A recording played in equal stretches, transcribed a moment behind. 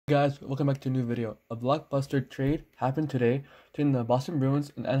Hey guys, welcome back to a new video. A blockbuster trade happened today between the Boston Bruins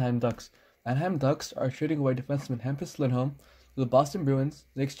and Anaheim Ducks. Anaheim Ducks are trading away defenseman Hampus Lindholm to the Boston Bruins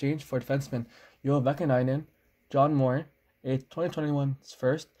in exchange for defenseman Vaakanainen, John Moore, a 2021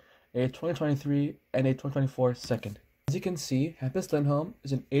 first, a 2023, and a 2024 second. As you can see, Hampus Lindholm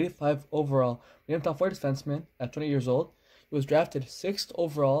is an 85 overall medium top 4 defenseman at 20 years old. He was drafted 6th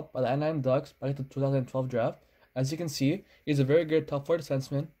overall by the Anaheim Ducks back in the 2012 draft. As you can see, he's a very good top 4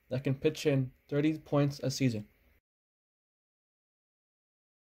 defenseman that can pitch in 30 points a season.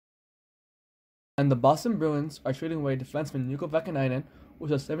 And the Boston Bruins are trading away defenseman Vaakanainen, who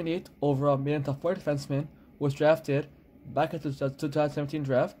was a 78th overall medium top 4 defenseman, who was drafted back at the 2017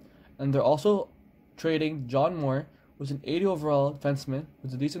 draft. And they're also trading John Moore, who was an 80 overall defenseman,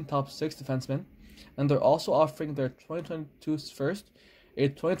 who's a decent top 6 defenseman. And they're also offering their 2022 first, a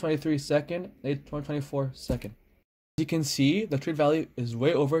 2023 second, and a 2024 second. As you can see, the trade value is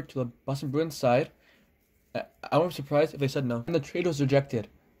way over to the Boston Bruins side. I wouldn't be surprised if they said no. And the trade was rejected,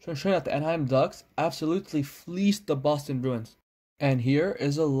 showing that the Anaheim Ducks absolutely fleeced the Boston Bruins. And here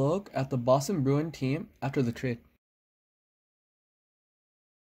is a look at the Boston Bruin team after the trade.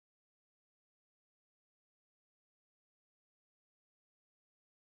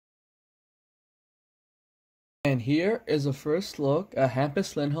 And here is a first look at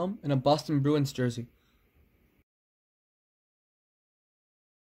Hampus Lindholm in a Boston Bruins jersey.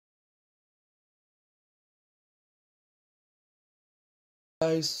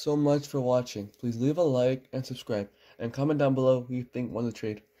 Guys, so much for watching. Please leave a like and subscribe, and comment down below who you think won the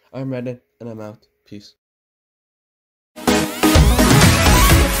trade. I'm Brandon, and I'm out. Peace.